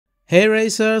Hey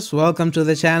racers, welcome to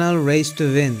the channel Race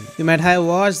to Win. You might have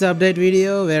watched the update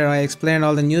video where I explained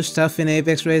all the new stuff in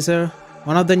Apex Racer.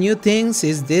 One of the new things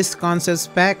is this concepts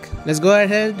pack. Let's go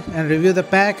ahead and review the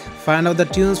pack, find out the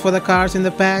tunes for the cars in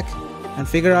the pack, and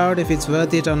figure out if it's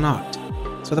worth it or not.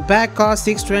 So the pack costs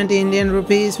 620 Indian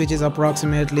rupees, which is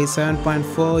approximately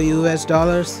 7.4 US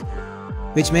dollars,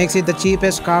 which makes it the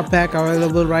cheapest car pack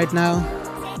available right now.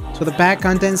 So the pack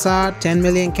contents are 10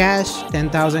 million cash,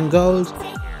 10,000 gold,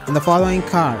 and the following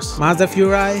cars: Mazda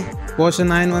Furai, Porsche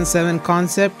 917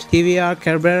 Concept, TVR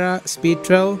Carrera Speed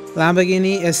 12,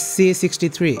 Lamborghini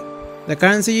SC63. The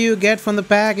currency you get from the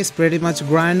pack is pretty much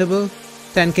grindable.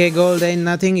 10k gold ain't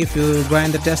nothing if you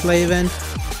grind the Tesla event.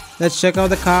 Let's check out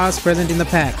the cars present in the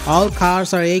pack. All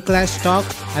cars are A-class stock.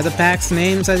 As the pack's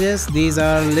name suggests, these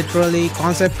are literally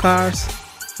concept cars.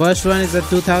 First one is the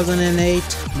 2008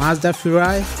 Mazda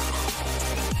Furai.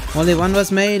 Only one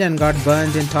was made and got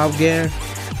burnt in Top Gear.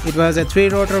 It was a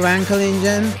 3-rotor Wankel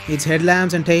engine. Its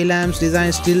headlamps and tail lamps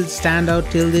design still stand out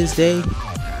till this day.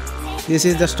 This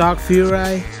is the stock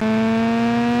Furai.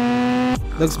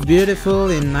 Looks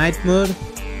beautiful in night mode.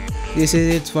 This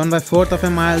is its 1/4 of a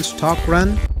mile stock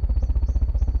run.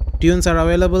 Tunes are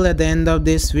available at the end of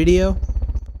this video.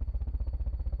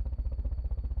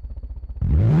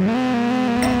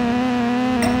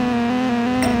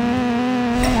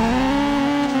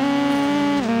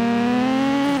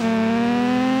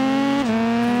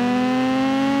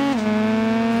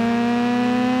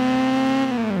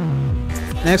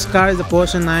 Next car is the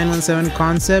Porsche 917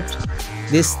 Concept.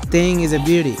 This thing is a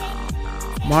beauty.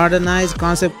 Modernized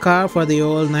concept car for the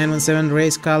old 917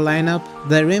 race car lineup.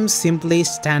 The rims simply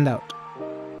stand out.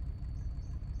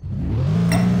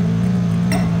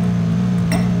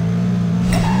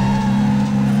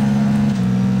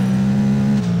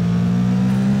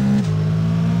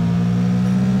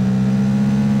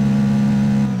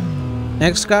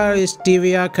 Next car is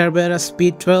TVR Carrera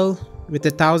Speed 12 with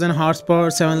a 1000 horsepower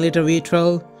 7-liter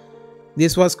V12.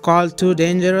 This was called too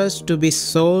dangerous to be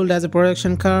sold as a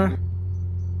production car.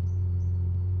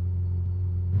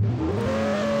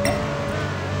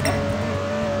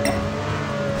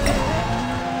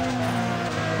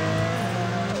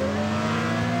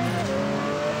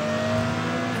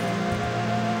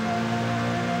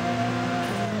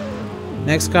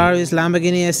 Next car is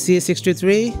Lamborghini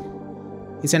SC63.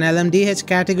 It's an LMDH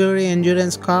category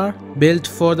endurance car built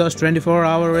for those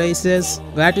 24-hour races.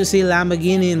 Glad to see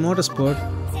Lamborghini in motorsport.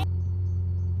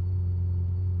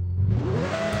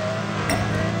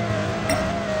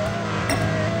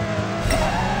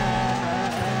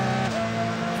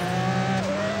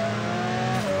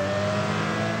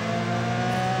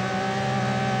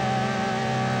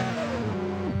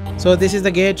 So this is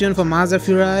the gear tune for Mazda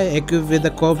Furai, equipped with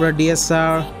the Cobra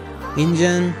DSR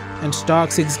engine and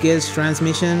stock 6 gears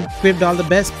transmission. Equipped all the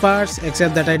best parts,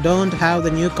 except that I don't have the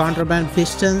new contraband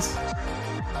pistons.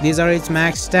 These are its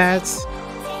max stats.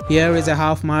 Here is a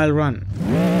half-mile run.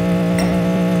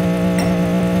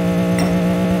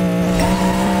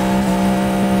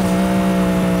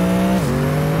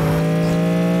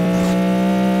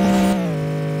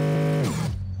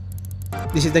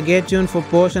 This is the gear tune for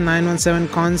Porsche 917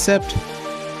 Concept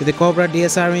with the Cobra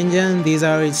DSR engine. These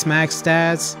are its max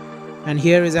stats. And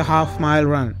here is a half-mile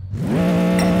run.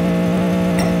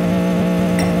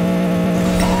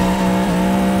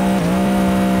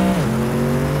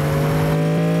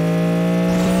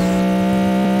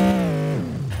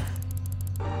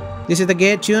 This is the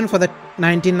gear tune for the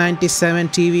 1997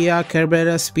 TVR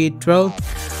Carrera Speed 12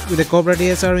 with the Cobra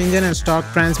DSR engine and stock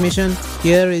transmission.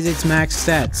 Here is its max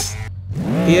stats.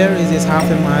 Here is its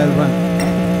half-a-mile run.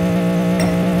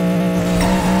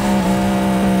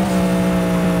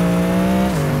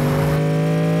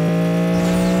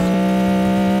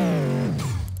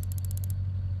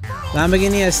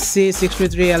 Lamborghini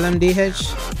SC63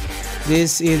 LMDH.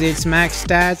 This is its max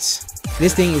stats.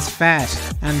 This thing is fast,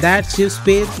 and that shift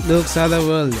speed looks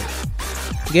otherworldly.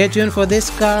 Gear tune for this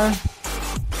car.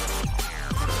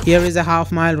 Here is a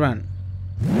half-mile run.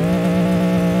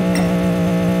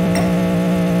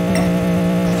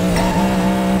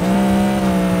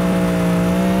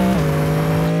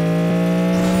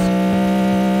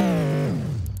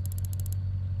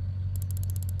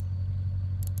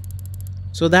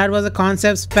 So that was the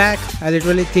concepts pack. I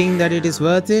literally think that it is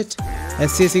worth it.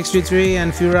 SC63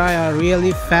 and Furai are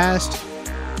really fast,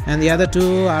 and the other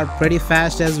two are pretty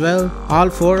fast as well.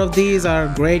 All 4 of these are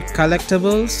great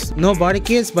collectibles. No body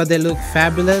kits, but they look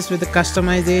fabulous with the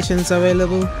customizations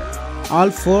available. All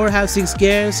 4 have 6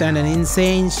 gears and an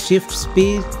insane shift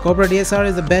speed. Cobra DSR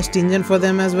is the best engine for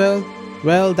them as well.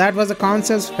 Well, that was the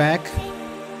concepts pack.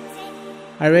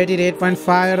 I rate it 8.5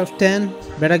 out of 10.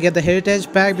 Better get the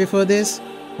Heritage Pack before this,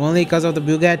 only because of the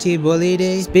Bugatti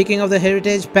Bolide. Speaking of the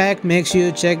Heritage Pack, make sure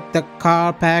you check the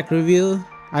car pack review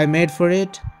I made for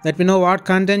it. Let me know what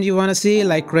content you want to see,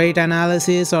 like crate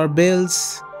analysis or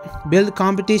builds. Build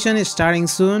competition is starting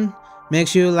soon. Make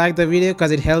sure you like the video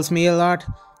because it helps me a lot.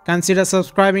 Consider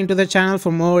subscribing to the channel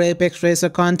for more Apex Racer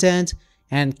content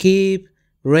and keep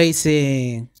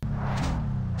racing.